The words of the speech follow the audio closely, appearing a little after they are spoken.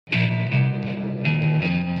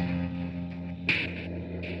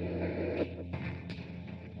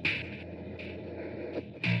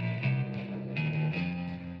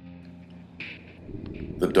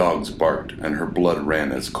The dogs barked, and her blood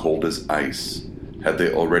ran as cold as ice. Had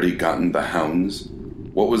they already gotten the hounds?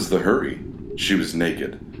 What was the hurry? She was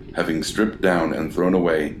naked, having stripped down and thrown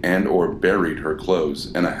away and or buried her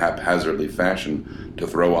clothes in a haphazardly fashion to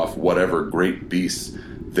throw off whatever great beasts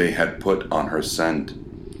they had put on her scent.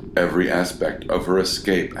 Every aspect of her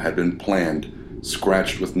escape had been planned,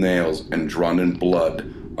 scratched with nails and drawn in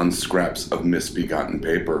blood on scraps of misbegotten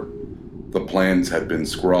paper. The plans had been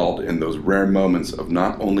scrawled in those rare moments of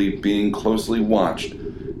not only being closely watched,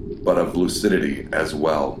 but of lucidity as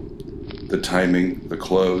well. The timing, the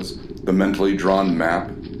clothes, the mentally drawn map,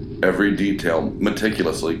 every detail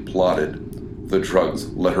meticulously plotted. The drugs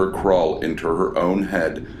let her crawl into her own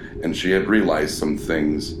head, and she had realized some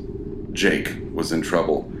things. Jake was in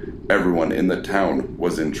trouble. Everyone in the town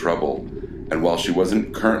was in trouble. And while she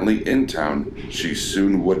wasn't currently in town, she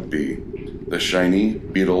soon would be. The shiny,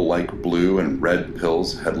 beetle-like blue and red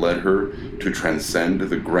pills had led her to transcend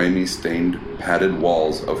the grimy-stained, padded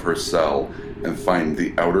walls of her cell and find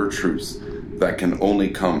the outer truths that can only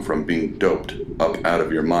come from being doped up out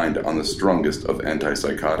of your mind on the strongest of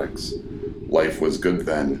antipsychotics. Life was good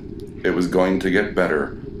then. It was going to get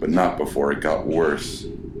better, but not before it got worse.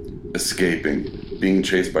 Escaping, being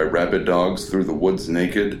chased by rabid dogs through the woods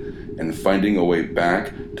naked, and finding a way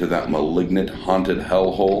back to that malignant, haunted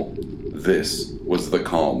hellhole, this was the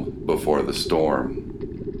calm before the storm.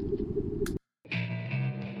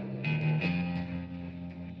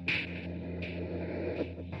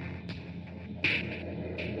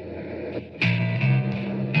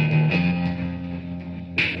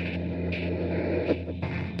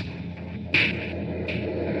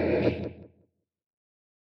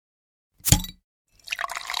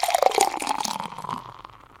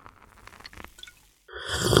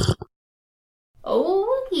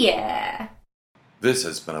 Oh, yeah. This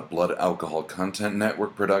has been a Blood Alcohol Content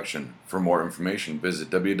Network production. For more information,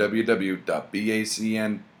 visit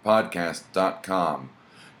www.bacnpodcast.com.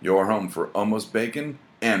 Your home for Almost Bacon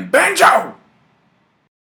and Banjo!